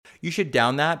You should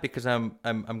down that because I'm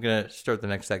gonna start the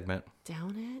next segment.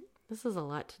 Down it? This is a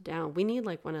lot to down. We need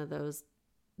like one of those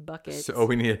buckets. So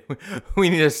we need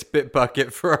a spit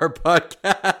bucket for our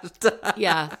podcast.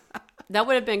 Yeah, that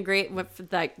would have been great with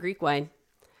that Greek wine.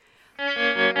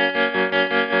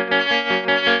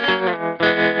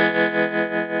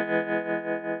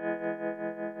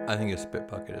 I think a spit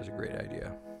bucket is a great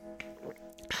idea.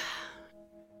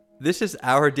 This is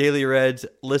Our Daily Reds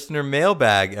listener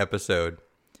mailbag episode.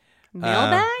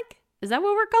 Mailbag? Is that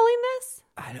what we're calling this?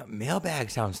 I know mailbag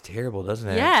sounds terrible, doesn't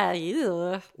it? Yeah,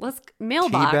 ew. Let's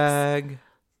mailbox. Teabag.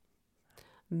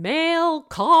 Mail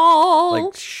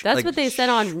call. That's like what they said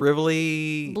on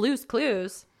Shrivelly. Blue's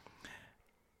Clues.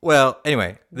 Well,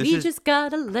 anyway, We just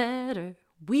got a letter.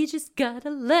 We just got a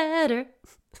letter.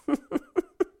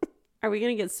 Are we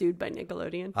going to get sued by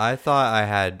Nickelodeon? I thought I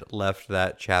had left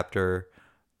that chapter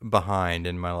behind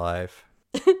in my life.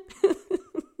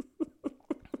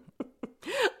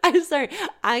 I'm sorry.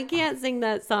 I can't sing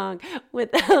that song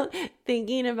without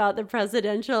thinking about the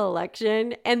presidential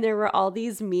election. And there were all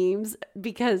these memes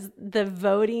because the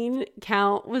voting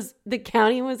the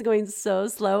counting was going so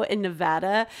slow in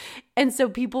Nevada. And so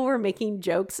people were making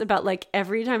jokes about like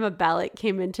every time a ballot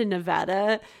came into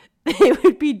Nevada, they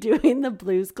would be doing the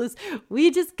Blues Clues.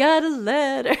 We just got a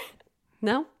letter.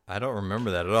 No? I don't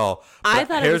remember that at all. I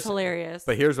thought it was hilarious.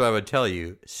 But here's what I would tell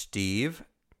you. Steve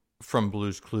from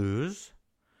Blue's Clues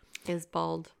is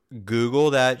bald.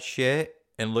 Google that shit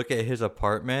and look at his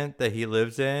apartment that he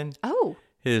lives in. Oh.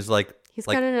 He's got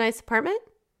a nice apartment?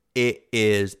 It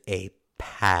is a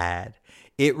pad.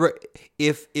 If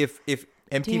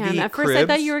MTV Damn, at Cribs, first I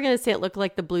thought you were going to say it looked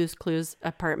like the Blues Clues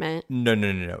apartment.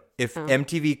 No. If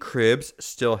MTV Cribs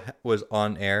still was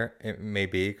on air, it may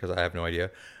be because I have no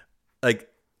idea. Like,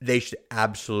 they should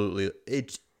absolutely.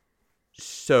 It's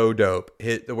so dope.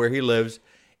 Where he lives.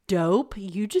 Dope?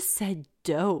 You just said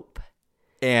dope.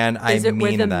 And I mean that. Is it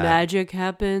where the magic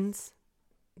happens?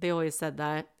 They always said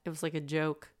that. It was like a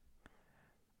joke.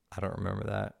 I don't remember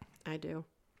that. I do.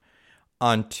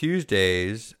 On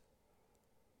Tuesdays,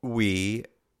 we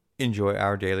enjoy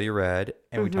our daily read,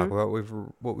 and we talk about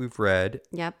what we've read.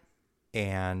 Yep.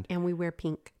 And we wear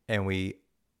pink. And we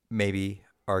maybe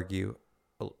argue.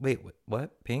 Wait,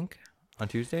 what? Pink? On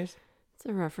Tuesdays? It's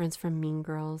a reference from Mean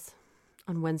Girls.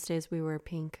 On Wednesdays, we wear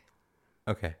pink.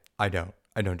 Okay. I don't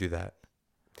do that.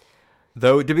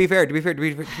 Though, to be fair,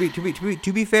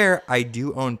 I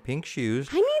do own pink shoes.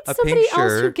 I need somebody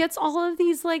else who gets all of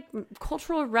these like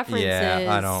cultural references.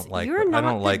 Yeah, I don't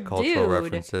like cultural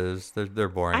references. They're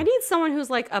boring. I need someone who's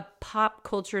like a pop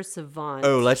culture savant.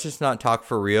 Oh, let's just not talk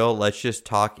for real. Let's just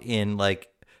talk in like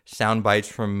sound bites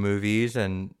from movies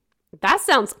and. That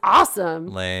sounds awesome.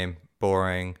 Lame,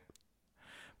 boring.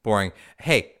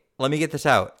 Hey, let me get this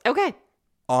out. Okay.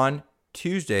 On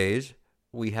Tuesdays,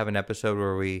 we have an episode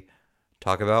where we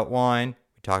talk about wine.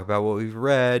 We talk about what we've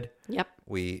read. Yep.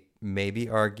 We maybe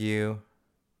argue.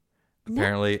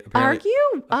 Apparently,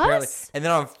 us. And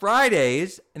then on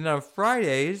Fridays,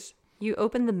 you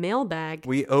open the mail bag.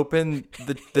 We open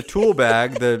the tool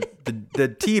bag,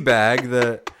 the tea bag,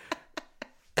 the.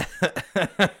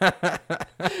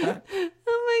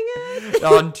 Oh my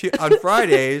god! On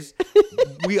Fridays,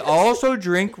 we also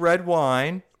drink red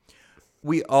wine.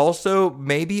 We also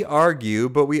maybe argue,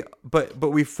 but we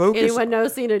focus. Anyone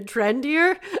noticing a trend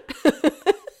here?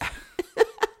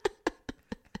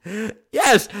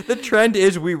 Yes, the trend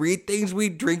is we read things, we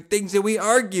drink things, and we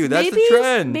argue. That's the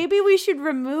trend. Maybe we should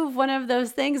remove one of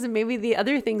those things, and maybe the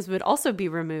other things would also be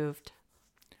removed.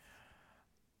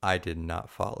 I did not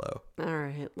follow. All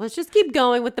right, let's just keep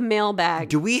going with the mailbag.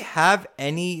 Do we have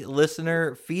any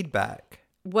listener feedback?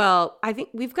 Well, I think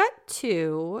we've got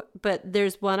 2, but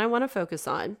there's one I want to focus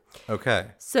on. Okay.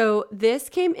 So this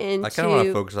came into... I kind of want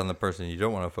to focus on the person you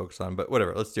don't want to focus on, but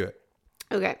whatever. Let's do it.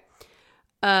 Okay.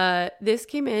 This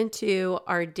came into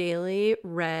our daily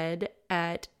read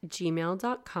at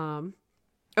gmail.com.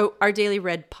 Oh, our daily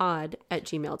read pod at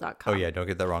gmail.com. Oh, yeah. Don't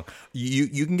get that wrong.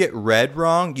 You can get red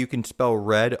wrong. You can spell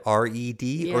red,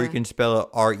 R-E-D, or you can spell it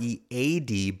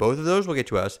R-E-A-D. Both of those will get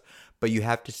to us. But you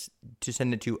have to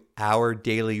send it to our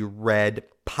daily read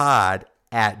pod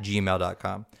at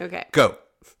gmail.com. Okay. Go.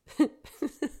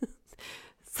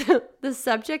 So the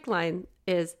subject line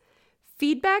is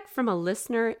feedback from a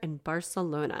listener in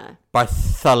Barcelona.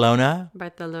 Barcelona?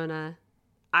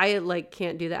 I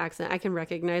can't do the accent. I can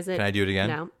recognize it. Can I do it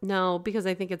again? No, because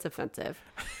I think it's offensive.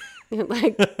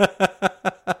 Like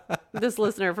this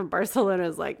listener from Barcelona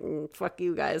is like, fuck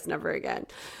you guys, never again.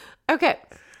 Okay.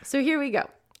 So here we go.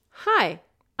 Hi,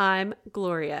 I'm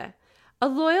Gloria, a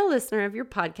loyal listener of your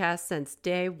podcast since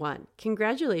day one.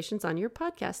 Congratulations on your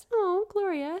podcast. Oh,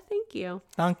 Gloria, thank thank you.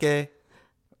 Danke.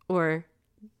 Or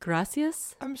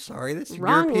gracias. I'm sorry, that's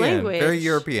Wrong European. language. Very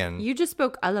European. You just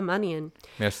spoke Alemanian.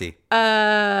 Merci.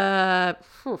 I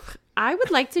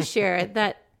would like to share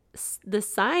that the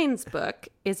Signs book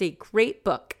is a great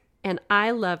book, and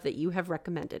I love that you have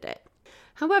recommended it.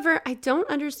 However, I don't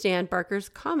understand Barker's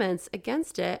comments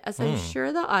against it, as I'm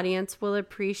sure the audience will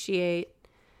appreciate.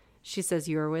 She says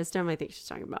your wisdom. I think she's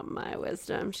talking about my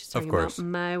wisdom. She's talking about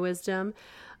my wisdom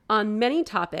on many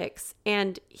topics,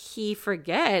 and he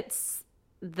forgets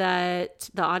that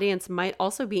the audience might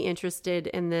also be interested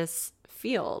in this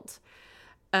field.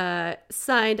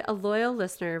 Signed, a loyal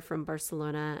listener from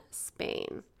Barcelona,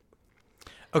 Spain.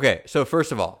 Okay, so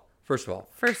first of all,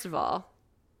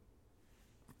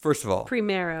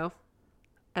 primero,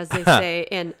 as they say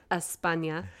in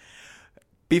España.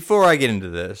 Before I get into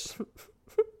this,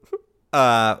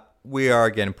 we are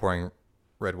again pouring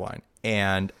red wine,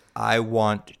 and I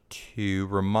want to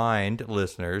remind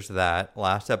listeners that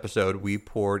last episode we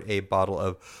poured a bottle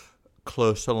of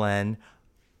Clos Solène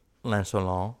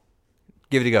Lancelot.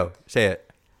 Give it a go. Say it.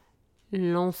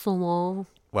 Lancelot.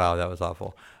 Wow, that was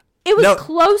awful. It was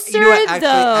closer, though.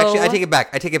 Actually, I take it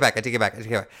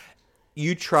back.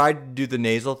 You tried to do the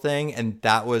nasal thing, and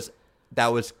that was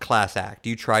class act.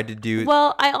 You tried to do...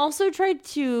 Well, I also tried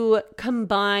to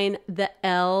combine the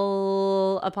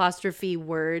L apostrophe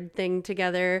word thing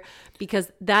together,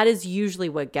 because that is usually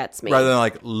what gets me. Rather than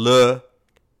like le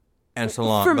and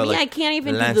salon. For me, like I can't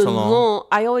even do the long.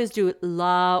 I always do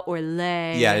la or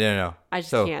le. Yeah, no. I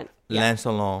just so, can't. Yeah.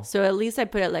 Lancelot. So at least I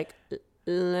put it like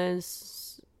Lancelot.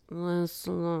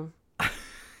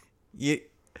 You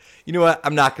know what?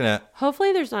 I'm not going to...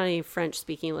 Hopefully there's not any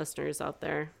French-speaking listeners out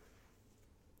there.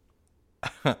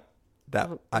 I'm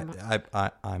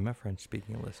a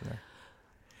French-speaking listener.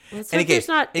 Let's hope there's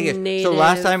not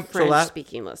native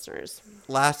French-speaking listeners.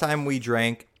 Last time we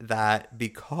drank that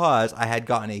because I had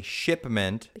gotten a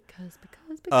shipment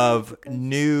of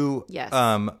new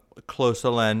Clos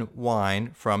Solène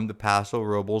wine from the Paso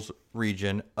Robles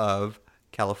region of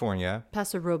California.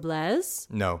 Paso Robles?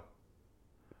 No.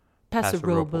 Paso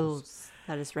Robles.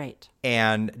 That is right.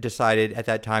 And decided at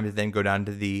that time to then go down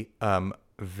to the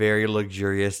very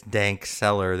luxurious dank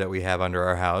cellar that we have under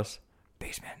our house.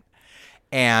 Basement.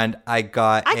 And I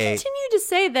continue to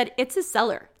say that it's a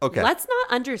cellar. Okay. Let's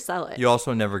not undersell it. You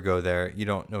also never go there. You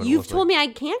don't know what You've told me I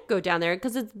can't go down there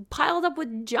because it's piled up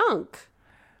with junk.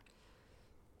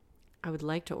 I would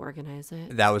like to organize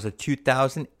it. That was a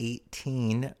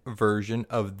 2018 version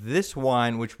of this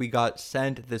wine, which we got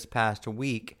sent this past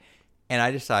week. And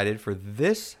I decided for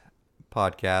this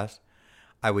podcast,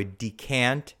 I would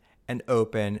decant and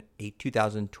open a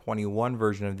 2021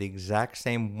 version of the exact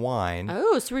same wine.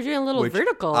 Oh, so we're doing a little which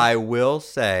vertical. I will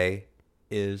say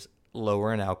is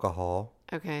lower in alcohol.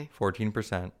 Okay.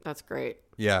 14%. That's great.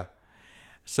 Yeah.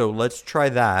 So let's try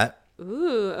that.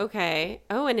 Ooh, okay.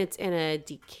 Oh, and it's in a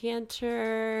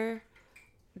decanter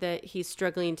that he's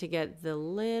struggling to get the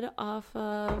lid off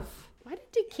of. Why do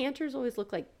decanters always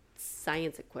look like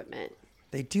science equipment?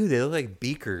 They do. They look like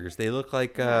beakers. They look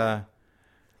like,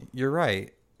 you're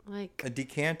right. Like a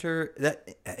decanter,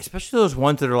 that especially those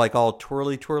ones that are like all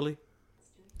twirly.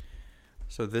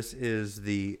 So this is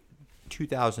the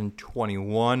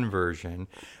 2021 version,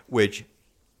 which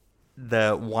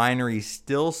the winery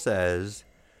still says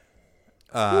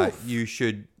you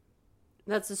should.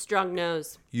 That's a strong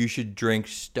nose. You should drink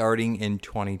starting in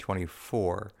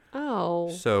 2024. Oh.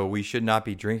 So we should not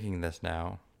be drinking this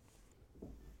now.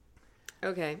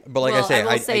 Okay. But like I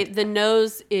will say the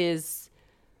nose is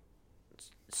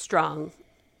strong.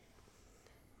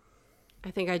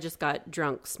 I think I just got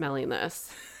drunk smelling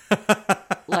this.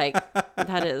 Like,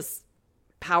 that is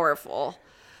powerful.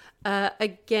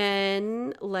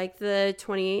 Again, like the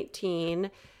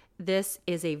 2018, this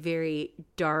is a very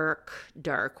dark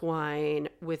wine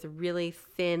with really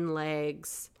thin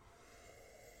legs.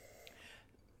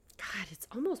 God, it's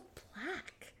almost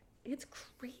black. It's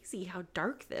crazy how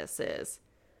dark this is.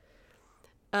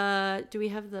 Do we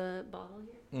have the bottle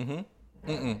here?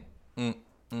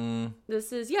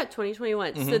 This is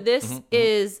 2021. So this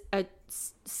is a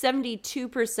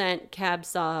 72% Cab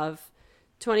Sauv,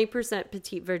 20%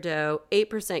 Petit Verdot,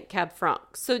 8% Cab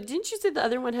Franc. So didn't you say the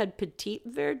other one had Petit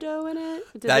Verdot in it?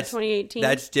 That's 2018.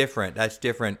 That's different.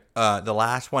 The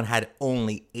last one had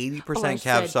only 80%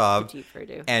 Cab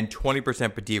Sauv and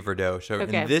 20% Petit Verdot. So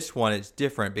in this one, it's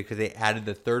different because they added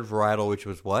the third varietal, which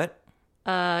was what?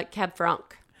 Cab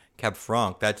Franc. Cab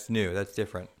Franc. That's new. That's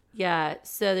different. Yeah,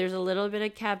 so there's a little bit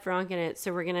of Cab Franc in it.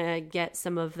 So we're going to get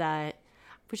some of that,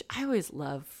 which I always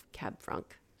love Cab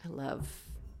Franc. I love.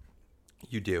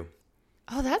 You do.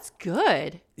 Oh, that's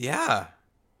good. Yeah.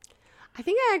 I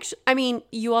think I mean,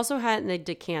 you also had it in the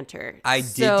decanter. I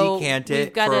did decant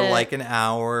it for like an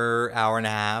hour, hour and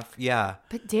a half. Yeah.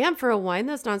 But damn, for a wine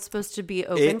that's not supposed to be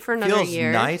open for another year.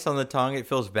 It feels nice on the tongue. It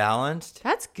feels balanced.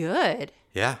 That's good.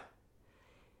 Yeah.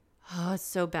 Oh, it's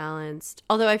so balanced.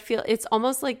 Although I feel it's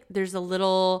almost like there's a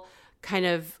little kind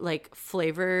of like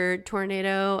flavor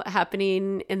tornado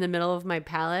happening in the middle of my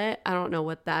palate. I don't know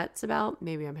what that's about.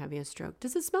 Maybe I'm having a stroke.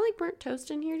 Does it smell like burnt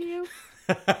toast in here to you?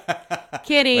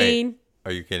 Kidding. Wait,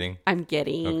 are you kidding? I'm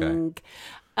kidding.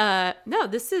 Okay. No,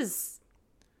 this is...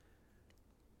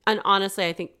 And honestly,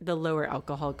 I think the lower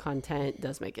alcohol content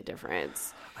does make a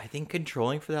difference. I think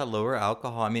controlling for that lower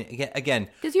alcohol. I mean, again,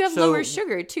 because you have lower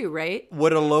sugar too, right?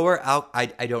 What a lower I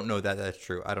don't know that that's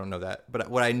true. I don't know that, but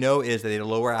what I know is that a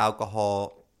lower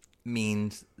alcohol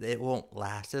means it won't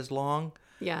last as long.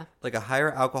 Yeah, like a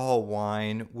higher alcohol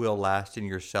wine will last in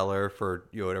your cellar for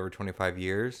whatever 25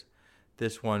 years.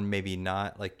 This one maybe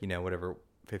not, like whatever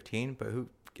 15. But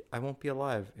I won't be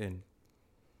alive in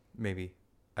maybe.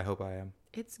 I hope I am.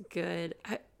 It's good.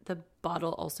 The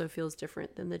bottle also feels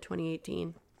different than the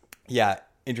 2018. Yeah,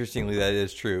 interestingly, that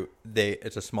is true.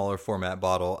 It's a smaller format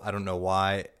bottle. I don't know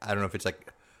why. I don't know if it's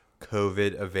like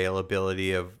COVID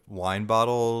availability of wine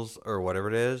bottles or whatever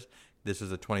it is. This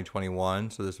is a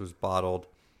 2021, so this was bottled.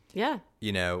 Yeah.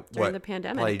 During the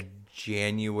pandemic. Like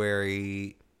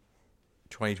January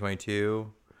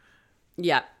 2022.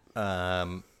 Yeah.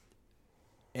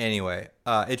 Anyway,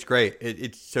 it's great.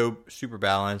 It's so super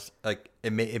balanced. Like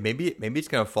maybe it's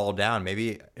gonna fall down.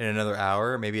 Maybe in another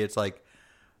hour. Maybe it's like,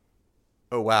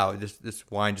 oh wow, this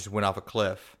wine just went off a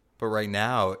cliff. But right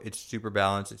now, it's super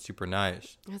balanced. It's super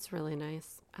nice. That's really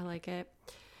nice. I like it.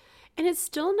 And it's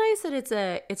still nice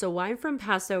that it's a wine from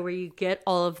Paso where you get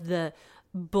all of the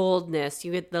boldness.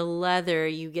 You get the leather.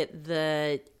 You get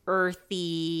the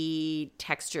earthy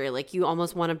texture. Like you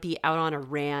almost want to be out on a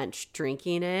ranch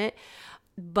drinking it.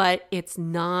 But it's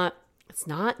not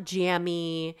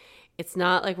jammy. It's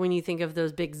not like when you think of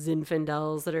those big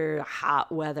Zinfandels that are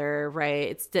hot weather,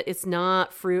 right? It's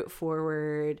not fruit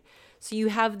forward. So you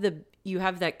have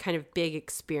that kind of big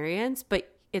experience,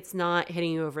 but it's not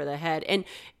hitting you over the head. And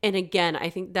again, I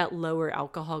think that lower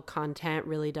alcohol content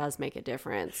really does make a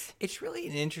difference. It's really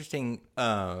an interesting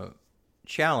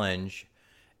challenge.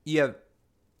 You have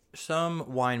some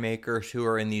winemakers who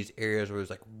are in these areas where it's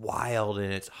like wild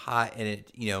and it's hot and it,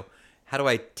 how do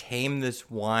I tame this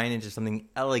wine into something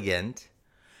elegant?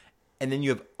 And then you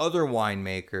have other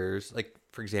winemakers, like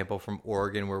for example from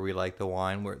Oregon where we like the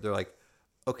wine, where they're like,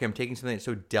 okay, I'm taking something that's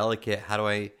so delicate. How do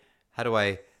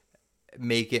I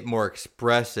make it more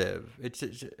expressive? It's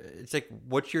like,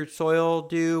 what's your soil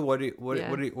do? What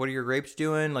are your grapes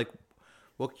doing? Like,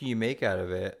 what can you make out of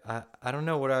it? I don't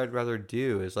know what I'd rather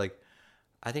do. Is like,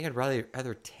 I think I'd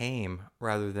rather tame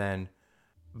rather than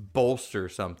bolster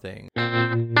something.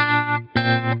 I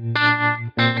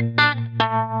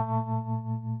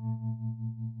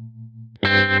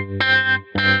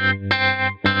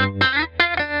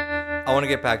want to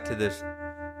get back to this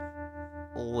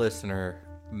listener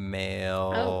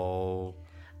mail. Oh.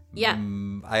 Yeah.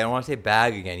 I don't want to say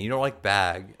bag again. You don't like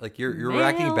bag. Like you're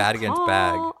reacting bad against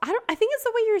bag. I think it's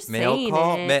the way you're saying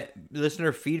it.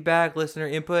 Listener feedback, listener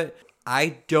input.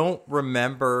 I don't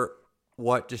remember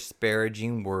what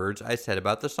disparaging words I said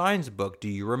about the science book. Do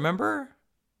you remember?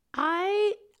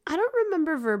 I don't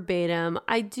remember verbatim.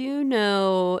 I do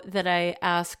know that I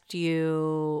asked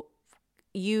you.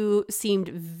 You seemed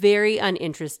very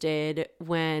uninterested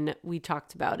when we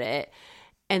talked about it.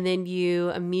 And then you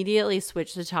immediately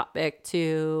switched the topic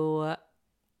to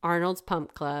Arnold's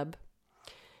Pump Club.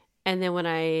 And then when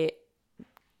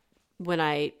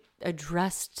I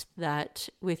addressed that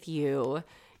with you,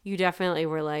 you definitely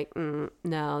were like,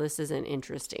 no, this isn't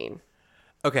interesting.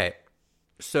 Okay.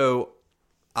 So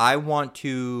I have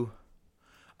two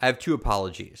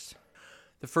apologies.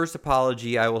 The first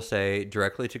apology I will say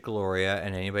directly to Gloria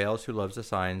and anybody else who loves the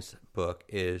science book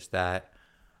is that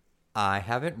I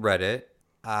haven't read it.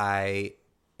 I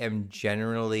am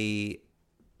generally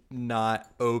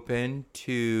not open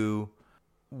to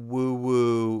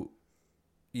woo-woo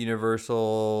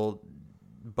universal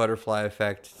butterfly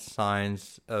effect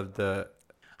signs of the...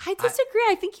 I disagree.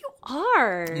 I think you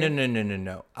are.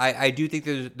 No. I do think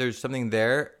there's something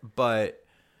there, but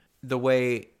the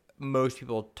way most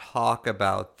people talk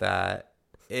about that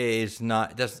does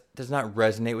not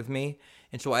resonate with me,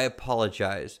 and so I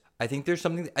apologize. I think there's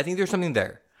something there. I think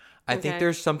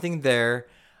there's something there.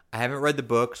 I haven't read the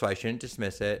book, so I shouldn't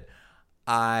dismiss it.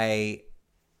 I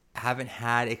haven't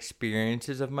had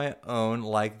experiences of my own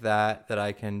like that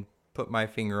I can put my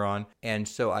finger on, and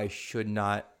so I should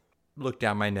not look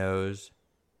down my nose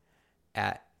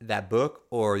at that book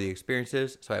or the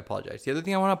experiences, so I apologize. The other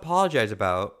thing I want to apologize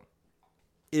about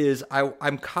is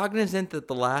I'm cognizant that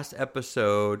the last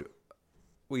episode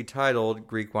we titled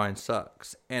Greek Wine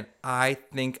Sucks, and I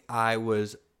think I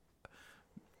was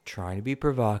trying to be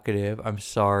provocative. I'm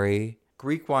sorry.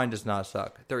 Greek wine does not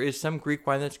suck. There is some Greek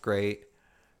wine that's great.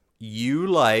 You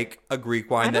like a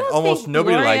Greek wine that almost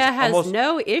nobody likes. Gloria has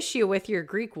no issue with your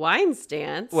Greek wine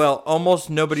stance. Well, almost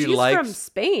nobody likes. She's from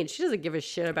Spain. She doesn't give a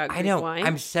shit about Greek wine.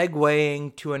 I'm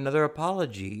segueing to another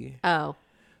apology. Oh.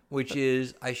 Which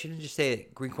is, I shouldn't just say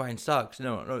it, Greek wine sucks.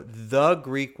 No. The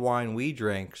Greek wine we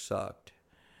drank sucked.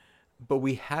 But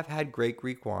we have had great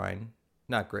Greek wine.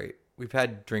 Not great. We've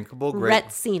had drinkable great.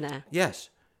 Retsina. Yes.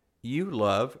 You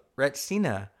love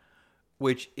Retsina,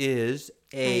 which is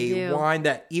a wine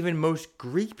that even most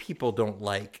Greek people don't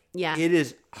like. Yeah. It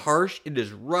is harsh, it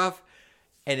is rough,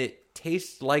 and it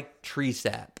tastes like tree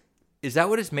sap. Is that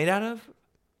what it's made out of?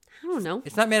 I don't know.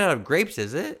 It's not made out of grapes,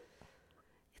 is it?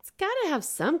 It's got to have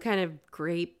some kind of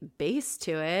grape base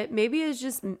to it. Maybe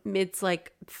it's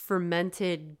like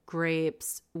fermented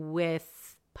grapes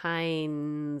with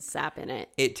pine sap in it.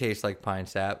 It tastes like pine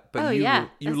sap, but you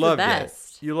loved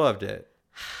it. You loved it.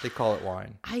 They call it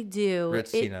wine. I do.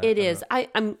 Retsina. It is.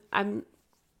 I'm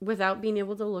without being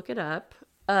able to look it up.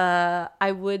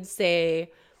 I would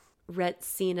say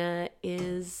Retsina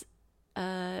is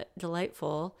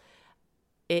delightful.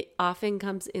 It often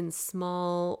comes in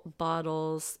small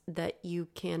bottles that you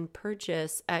can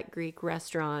purchase at Greek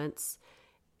restaurants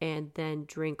and then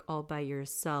drink all by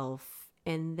yourself,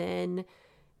 and then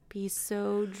be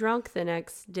so drunk the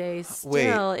next day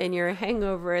still in your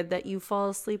hangover that you fall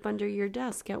asleep under your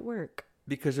desk at work.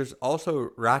 Because there's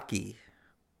also raki.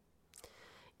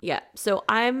 Yeah. So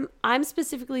I'm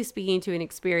specifically speaking to an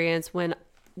experience when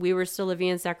we were still living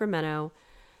in Sacramento,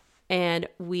 and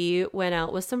we went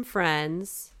out with some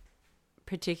friends,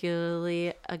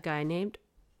 particularly a guy named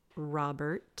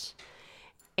Robert,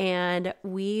 and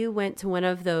we went to one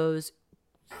of those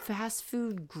fast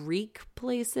food Greek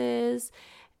places,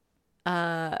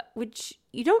 which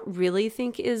you don't really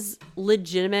think is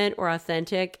legitimate or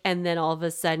authentic. And then all of a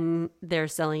sudden they're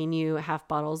selling you half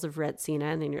bottles of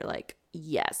Retsina, and then you're like,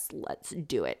 yes, let's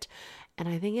do it. And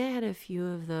I think I had a few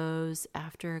of those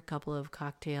after a couple of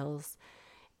cocktails,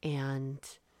 and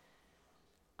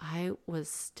I was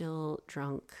still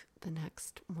drunk the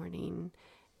next morning,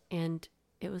 and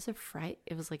it was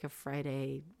like a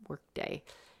Friday work day.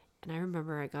 And I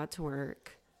remember I got to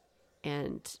work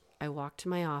and I walked to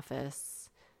my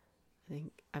office. I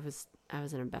think I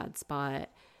was in a bad spot,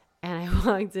 and I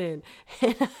walked in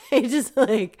and I just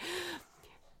like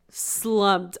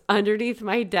slumped underneath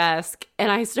my desk,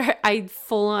 and I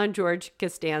full on George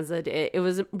Costanza. It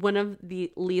was one of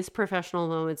the least professional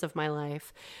moments of my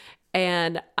life.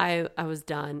 And I was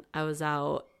done. I was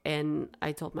out, and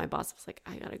I told my boss, I was like,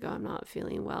 I gotta go. I'm not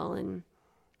feeling well. And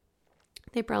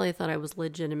they probably thought I was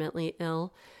legitimately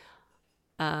ill,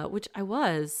 which I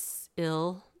was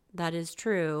ill. That is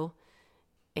true.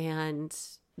 And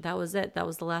that was it. That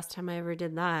was the last time I ever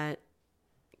did that.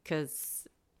 Because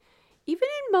even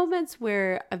in moments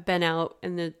where I've been out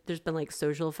and there's been like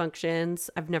social functions,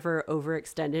 I've never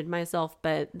overextended myself.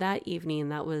 But that evening,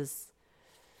 that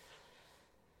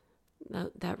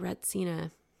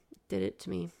Retsina did it to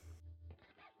me.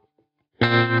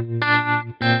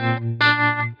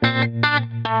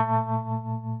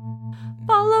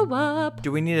 Follow up.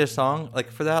 Do we need a song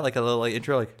like for that? Like a little like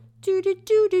intro, like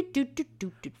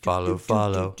follow, follow,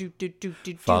 follow,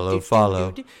 follow, follow up, follow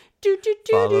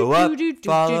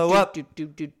up.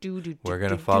 We're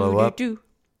gonna follow up. That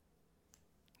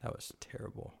was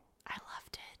terrible. I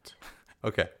loved it.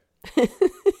 Okay.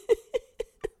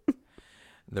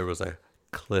 There was a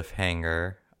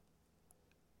cliffhanger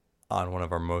on one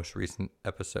of our most recent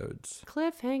episodes.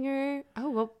 Cliffhanger. Oh,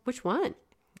 well, which one?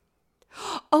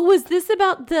 Oh, was this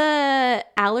about the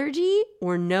allergy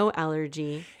or no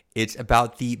allergy? It's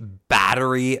about the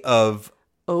battery of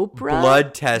Oprah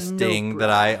blood testing that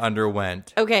I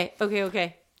underwent. Okay.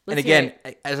 And again,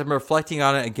 as I'm reflecting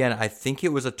on it again, I think it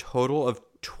was a total of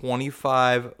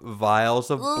 25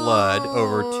 vials of blood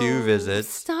over 2 visits.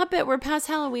 Stop it. We're past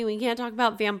Halloween. We can't talk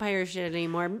about vampire shit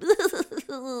anymore.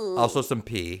 Also some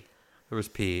pee. There was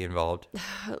pee involved.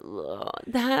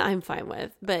 That I'm fine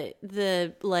with. But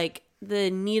the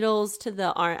needles to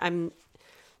the arm, I'm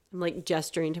like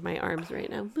gesturing to my arms right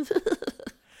now.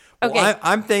 Okay. Well,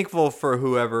 I'm thankful for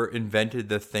whoever invented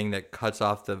the thing that cuts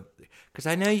off the... Because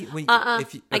I know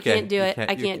if you... I can't do it.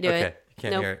 I can't do it. Okay, you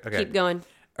can't hear it. Okay. Keep going.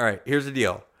 All right, here's the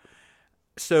deal.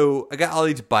 So I got all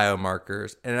these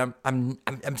biomarkers, and I'm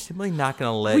simply not going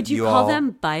to let Would you call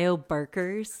them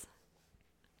biobarkers?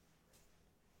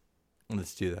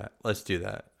 Let's do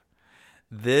that.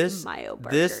 This Mayo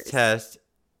this burgers. test,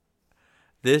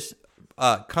 this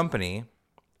company,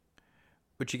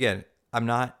 which again, I'm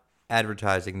not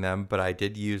advertising them, but I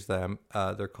did use them.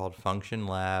 They're called Function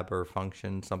Lab or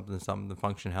Function something,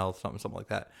 Function Health, something like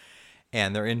that.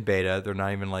 And they're in beta. They're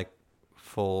not even like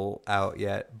full out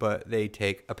yet, but they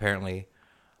take apparently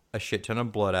a shit ton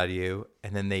of blood out of you,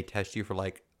 and then they test you for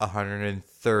like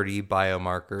 130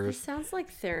 biomarkers. This sounds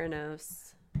like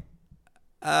Theranos.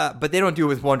 But they don't do it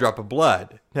with one drop of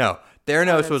blood. No,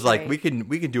 Theranos was like, right. we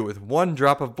can do it with one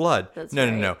drop of blood. That's no.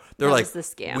 right. They're That like, was the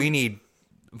scam. we need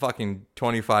fucking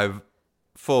 25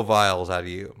 full vials out of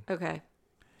you. Okay.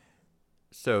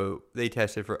 So they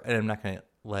tested for, and I'm not going to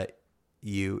let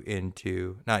you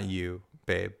into, not you,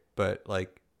 babe, but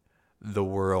like the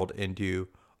world into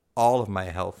all of my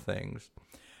health things.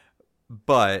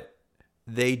 But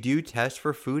they do test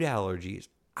for food allergies.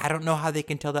 I don't know how they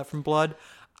can tell that from blood.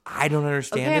 I don't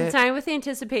understand Okay, I'm it. time with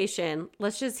anticipation.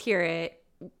 Let's just hear it.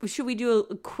 Should we do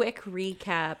a quick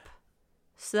recap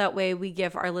so that way we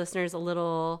give our listeners a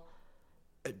little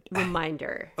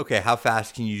reminder? Okay, how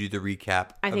fast can you do the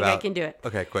recap? I think I can do it.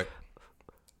 Okay, quick.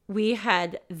 We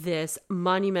had this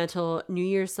monumental New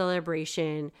Year's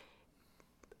celebration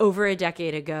over a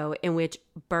decade ago in which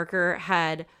Barker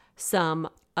had some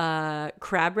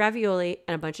crab ravioli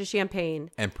and a bunch of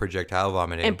champagne And projectile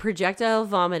vomiting. and projectile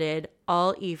vomited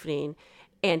all evening.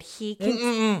 And he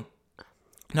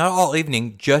Not all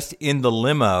evening, just in the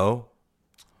limo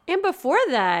and before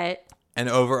that, and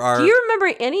over our... do you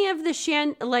remember any of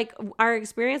the our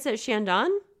experience at Shandon?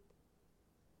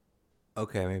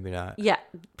 Okay, maybe not. Yeah,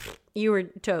 you were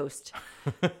toast,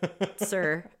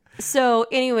 sir. So,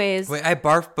 anyways, Wait, I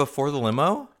barfed before the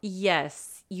limo?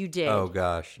 yes, you did. Oh,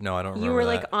 gosh. No, I don't remember you were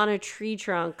that. like on a tree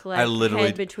trunk, like I literally-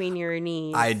 head between your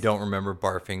knees. I don't remember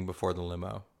barfing before the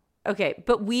limo. Okay,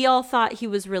 but we all thought he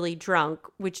was really drunk,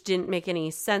 which didn't make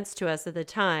any sense to us at the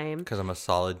time Because I'm a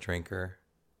solid drinker.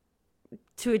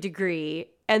 to a degree.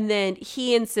 And then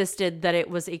he insisted that it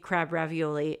was a crab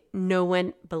ravioli. No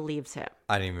one believes him.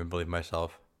 I didn't even believe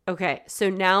myself. Okay, so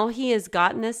now he has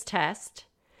gotten his test,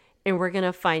 and we're going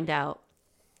to find out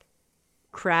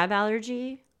crab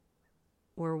allergy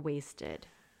or wasted.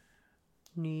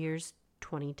 New Year's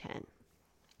 2010.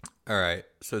 All right.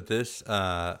 So this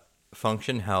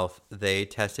Function Health, they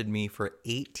tested me for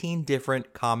 18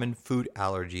 different common food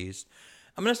allergies.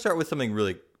 I'm going to start with something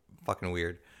really fucking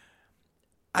weird.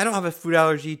 I don't have a food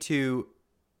allergy to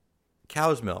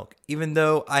cow's milk, even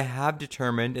though I have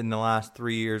determined in the last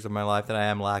 3 years of my life that I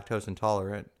am lactose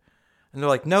intolerant. And they're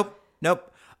like, nope.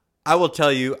 I will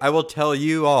tell you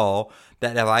all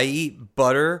that if I eat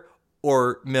butter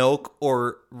or milk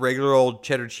or regular old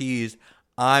cheddar cheese,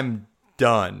 I'm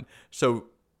done. So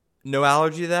no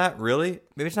allergy to that? Really?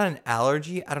 Maybe it's not an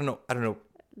allergy. I don't know.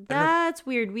 That's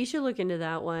weird. We should look into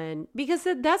that one because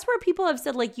that's where people have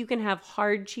said like you can have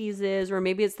hard cheeses, or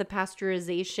maybe it's the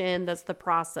pasteurization that's the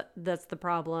process, that's the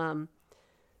problem.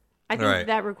 I think Right.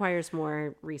 that requires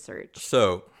more research.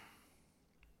 So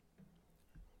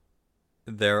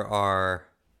there are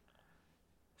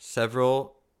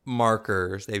several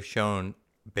markers they've shown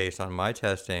based on my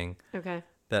testing Okay.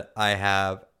 that I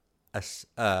have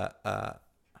I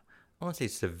want to say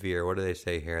severe. What do they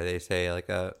say here? They say like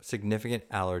a significant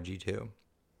allergy to.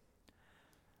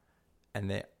 And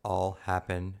they all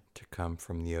happen to come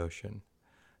from the ocean.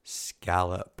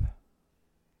 Scallop,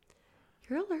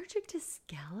 You're allergic to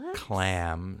scallops?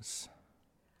 clams,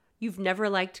 You've never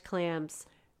liked clams.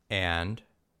 and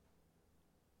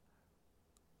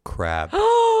crab.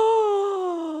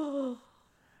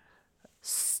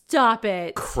 Stop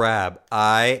it. Crab.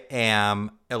 I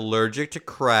am allergic to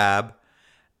crab.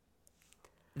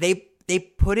 They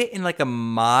put it in like a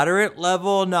moderate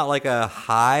level, not like a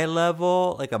high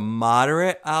level, like a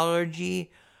moderate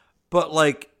allergy, but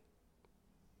like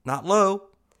not low.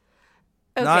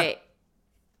 Okay.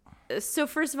 So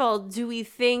first of all, do we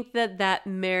think that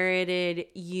merited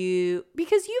you,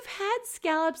 because you've had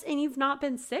scallops and you've not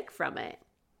been sick from it?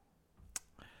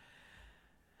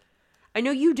 I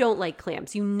know you don't like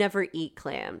clams. You never eat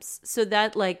clams. So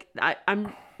that like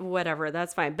I'm whatever,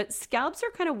 that's fine. But scallops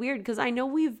are kind of weird because I know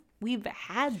we've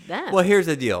had them. Well, here's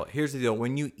the deal.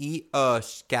 When you eat a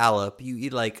scallop, you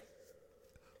eat like,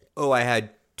 oh, I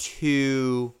had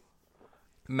 2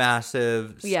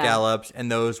 massive Yeah. scallops, and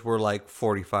those were like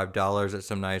 $45 at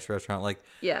some nice restaurant. Like,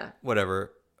 Yeah.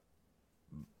 whatever,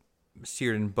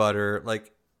 seared in butter.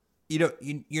 Like,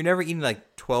 you're never eating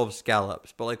like 12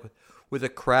 scallops, but like with a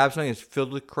crab, something that's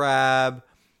filled with crab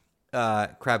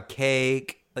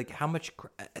cake. Like, how much?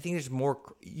 I think there's more.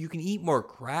 You can eat more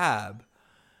crab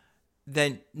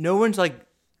than no one's like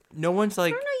no one's I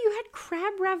like, don't know. You had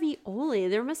crab ravioli.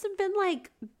 There must have been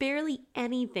like barely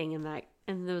anything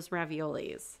in those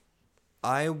raviolis.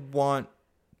 I want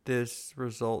this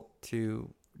result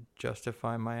to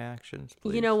justify my actions,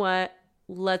 please. You know what?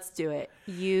 Let's do it.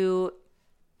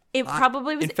 It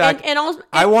probably was. In fact, and also,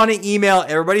 I want to email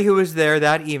everybody who was there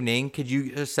that evening. Could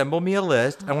you assemble me a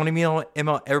list? I want to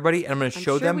email everybody, and I'm going to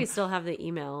show them. We still have the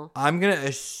email. I'm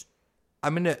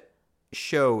gonna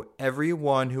show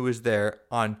everyone who was there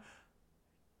on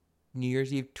New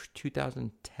Year's Eve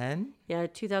 2010. Yeah,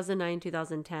 2009,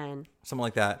 2010. Something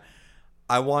like that.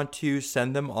 I want to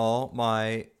send them all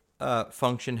my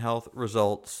function health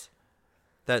results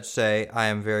that say I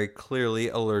am very clearly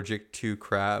allergic to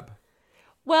crab.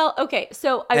 Well, okay,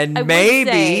 so I would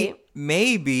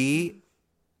maybe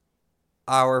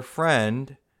our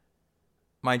friend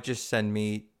might just send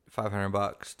me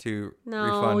 $500 to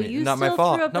refund me. You Not still my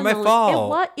fault. threw up Not in my the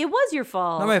fault. It was your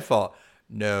fault. Not my fault.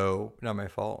 No, not my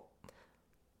fault.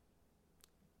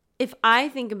 If I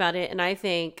think about it, and I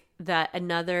think that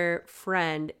another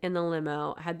friend in the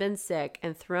limo had been sick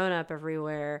and thrown up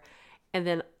everywhere, and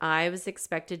then I was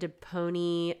expected to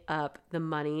pony up the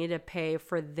money to pay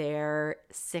for their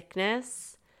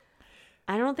sickness,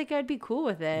 I don't think I'd be cool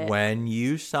with it. When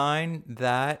you sign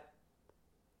that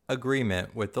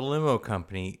agreement with the limo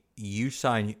company, you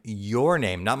sign your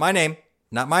name, not my name,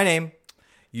 not my name.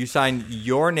 You sign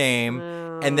your name,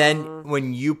 and then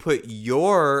when you put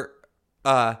your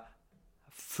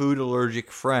food allergic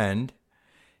friend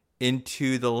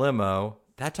into the limo,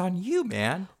 that's on you,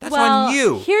 man. That's on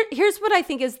you. Here's what I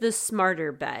think is the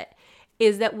smarter bet.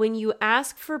 Is that when you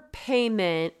ask for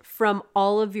payment from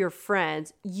all of your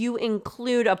friends, you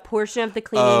include a portion of the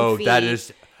cleaning fee. Oh, that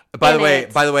is. By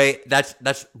the way,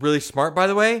 that's really smart. By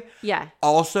the way, yeah.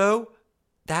 Also,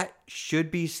 that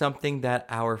should be something that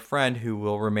our friend, who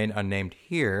will remain unnamed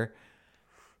here,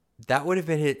 that would have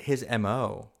been his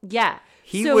MO. Yeah.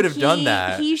 He would have done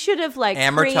that. He should have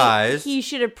amortized. He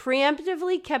should have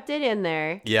preemptively kept it in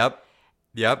there. Yep.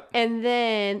 And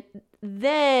then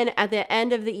at the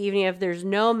end of the evening, if there's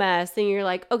no mess, then you're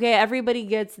like, okay, everybody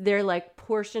gets their like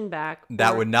portion back.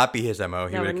 That would not be his MO.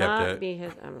 He would have kept it. That would not be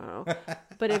his MO.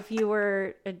 But if you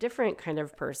were a different kind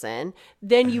of person,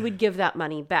 then you would give that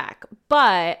money back.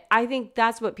 But I think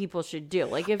that's what people should do.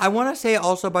 Like, if I want to say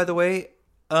also, by the way,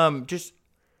 just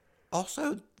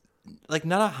also like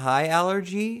not a high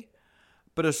allergy,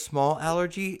 but a small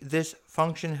allergy. This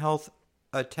function health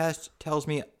test tells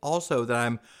me also that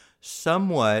I'm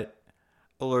somewhat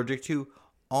allergic to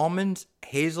almonds,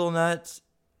 hazelnuts,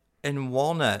 and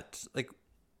walnuts. Like,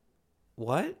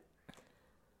 what?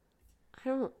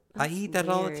 I eat that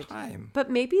all the time.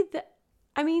 But maybe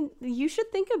you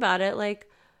should think about it. Like,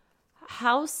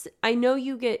 I know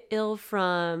you get ill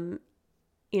from,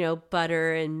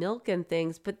 butter and milk and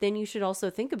things, but then you should also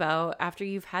think about after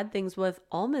you've had things with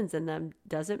almonds in them,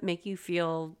 does it make you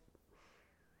feel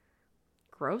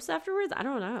gross afterwards? I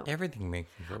don't know. Everything makes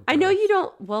me feel gross. I know you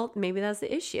don't. Well, maybe that's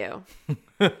the issue.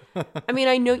 I mean,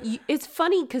 I know it's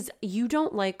funny because you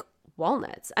don't like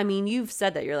walnuts. I mean, you've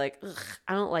said that you're like, ugh,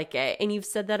 I don't like it, and you've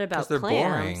said that about they're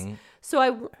clams. Boring.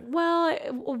 So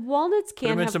walnuts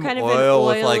can have kind of an oil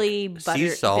with, oily sea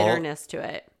salt. bitterness to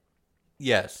it.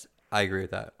 Yes, I agree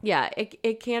with that. Yeah,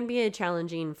 it can be a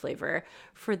challenging flavor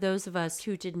for those of us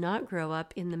who did not grow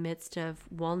up in the midst of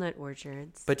walnut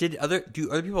orchards. But do other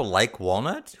people like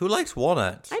walnuts? Who likes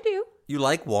walnuts? I do. You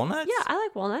like walnuts? Yeah, I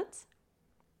like walnuts.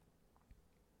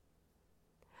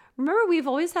 Remember, we've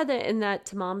always had that in that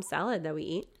tamam salad that we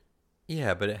eat.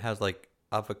 Yeah, but it has like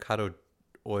avocado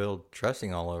oil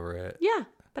dressing all over it. Yeah,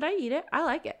 but I eat it. I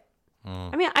like it.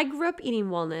 I mean, I grew up eating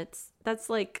walnuts. That's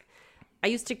like, I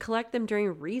used to collect them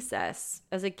during recess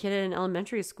as a kid in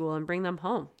elementary school and bring them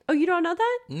home. Oh, you don't know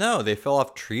that? No, they fell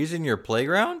off trees in your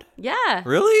playground? Yeah.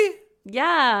 Really?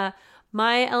 Yeah.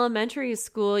 My elementary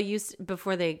school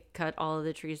before they cut all of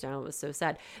the trees down, it was so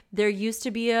sad. There used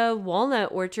to be a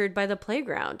walnut orchard by the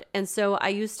playground. And so I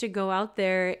used to go out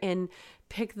there and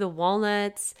pick the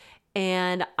walnuts.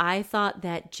 And I thought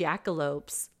that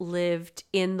jackalopes lived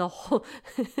in the whole.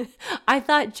 I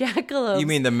thought jackalopes. You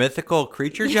mean the mythical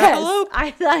creature yes, jackalope?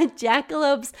 I thought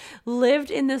jackalopes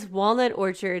lived in this walnut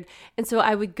orchard. And so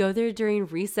I would go there during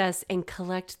recess and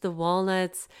collect the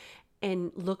walnuts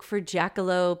and look for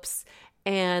jackalopes.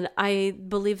 And I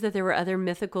believe that there were other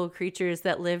mythical creatures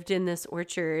that lived in this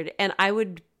orchard. And I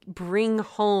would bring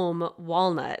home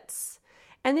walnuts.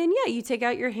 And then, yeah, you take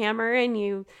out your hammer and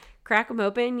you crack them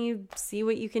open, you see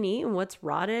what you can eat and what's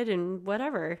rotted and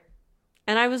whatever.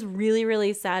 And I was really,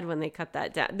 really sad when they cut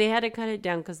that down. They had to cut it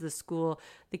down because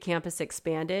the campus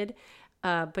expanded.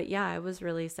 But yeah, I was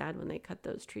really sad when they cut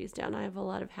those trees down. I have a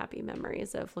lot of happy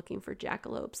memories of looking for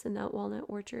jackalopes in that walnut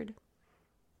orchard.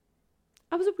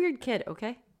 I was a weird kid,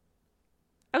 okay?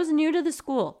 I was new to the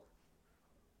school.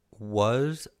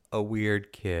 Was a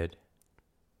weird kid.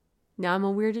 Now I'm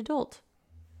a weird adult.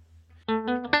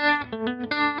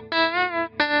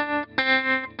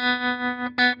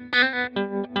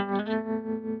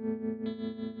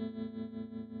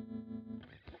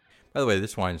 By the way,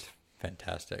 this wine's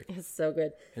fantastic. It's so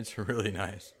good. It's really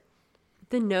nice.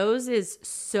 The nose is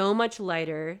so much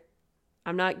lighter.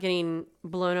 I'm not getting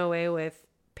blown away with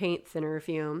paint thinner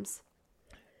fumes.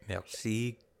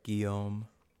 Merci, Guillaume.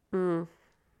 Et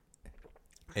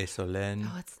Solène.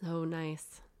 Oh, it's so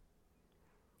nice.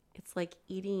 It's like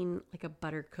eating like a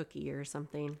butter cookie or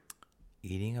something,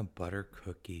 Eating a butter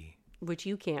cookie. which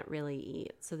you can't really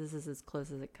eat. So this is as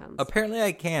close as it comes. Apparently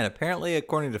I can. Apparently,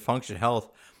 according to Function Health,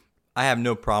 I have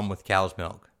no problem with cow's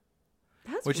milk.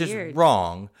 That's Which weird. is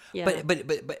wrong. Yeah. But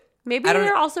Maybe I don't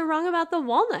they're know. also wrong about the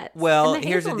walnuts. Well, and the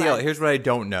here's the deal. hazelnuts. Here's what I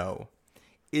don't know.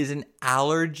 Is an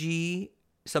allergy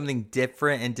something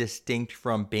different and distinct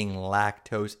from being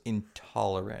lactose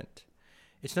intolerant?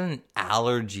 It's not an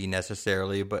allergy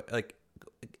necessarily, but like,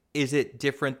 is it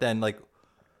different than like,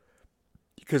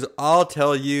 because I'll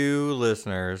tell you,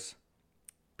 listeners,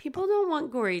 People don't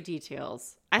want gory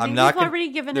details. I I'm think not we've gonna- already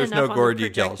given there's enough no on gory the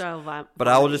details, projectile but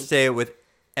I will vomiting. just say it with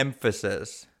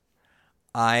emphasis.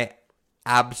 I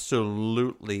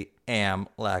absolutely am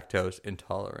lactose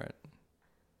intolerant.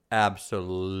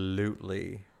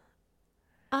 Absolutely.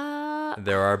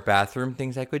 There are bathroom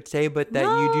things I could say, but that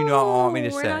you do not want me to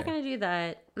we're say. not going to do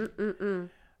that.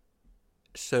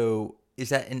 So, is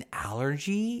that an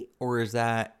allergy or is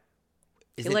that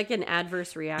Like an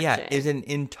adverse reaction. yeah? Is an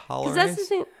Because intolerance? that's the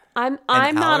thing. I'm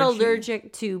not allergy?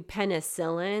 allergic to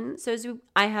penicillin, so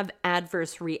I have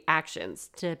adverse reactions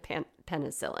to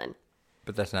penicillin.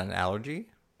 But that's not an allergy.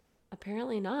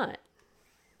 Apparently not.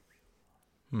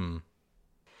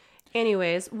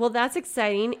 Anyways, well, that's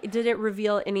exciting. Did it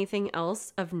reveal anything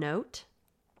else of note?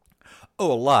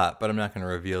 Oh, a lot, but I'm not going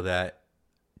to reveal that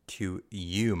to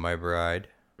you, my bride.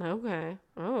 Okay.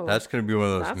 Oh. That's going to be one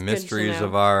of That's those good to mysteries know.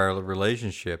 of our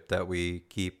relationship that we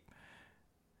keep.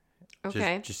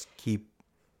 okay. Just keep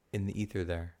in the ether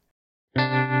there.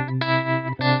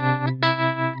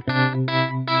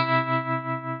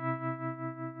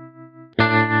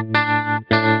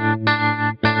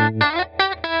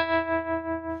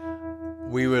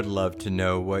 We would love to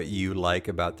know what you like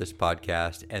about this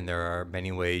podcast, and there are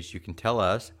many ways you can tell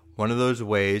us. One of those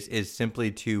ways is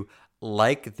simply to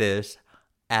like this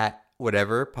at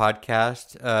whatever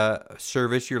podcast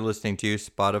service you're listening to,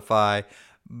 Spotify,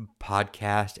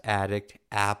 Podcast Addict,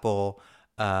 Apple,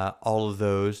 all of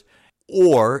those.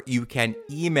 Or you can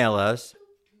email us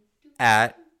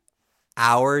at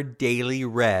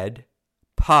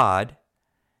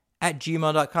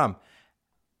ourdailyredpod@gmail.com.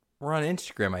 We're on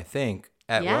Instagram, I think.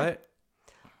 At Yeah. what?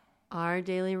 Our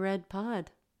Daily Red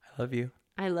Pod. I love you.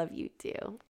 I love you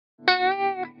too.